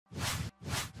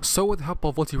So with the help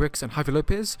of Vultyrex and Javi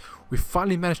Lopez, we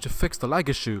finally managed to fix the lag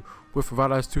issue with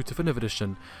Revitalized 2 Definitive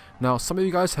Edition. Now some of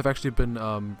you guys have actually been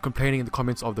complaining in the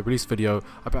comments of the release video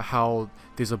about how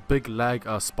there's a big lag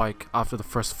spike after the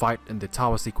first fight in the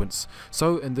tower sequence.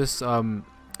 So in this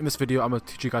video I'm going to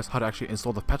teach you guys how to actually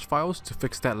install the patch files to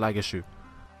fix that lag issue.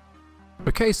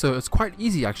 Okay, so it's quite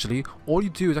easy actually. All you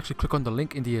do is actually click on the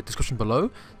link in the description below.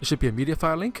 There should be a media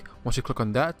file link. Once you click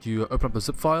on that, you open up the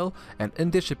zip file, and in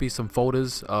there should be some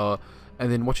folders, and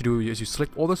then what you do is you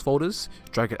select all those folders,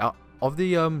 drag it out of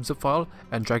the zip file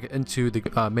and drag it into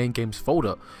the main games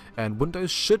folder. And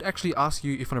Windows should actually ask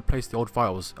you if you want to replace the old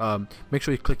files. Make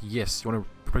sure you click yes, you want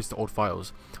to replace the old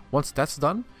files. Once that's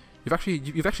done,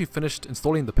 you've actually finished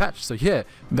installing the patch. So yeah,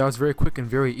 that was very quick and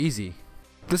very easy.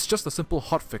 This is just a simple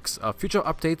hotfix. Future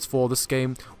updates for this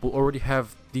game will already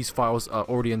have these files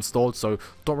already installed, so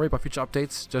don't worry about future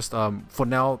updates. Just for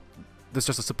now, this is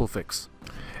just a simple fix.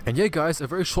 And yeah guys, a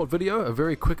very short video, a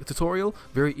very quick tutorial,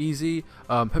 very easy.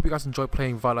 Hope you guys enjoy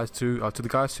playing Revitalized 2. To the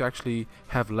guys who actually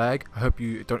have lag, I hope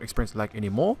you don't experience lag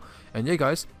anymore. And yeah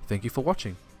guys, thank you for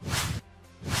watching.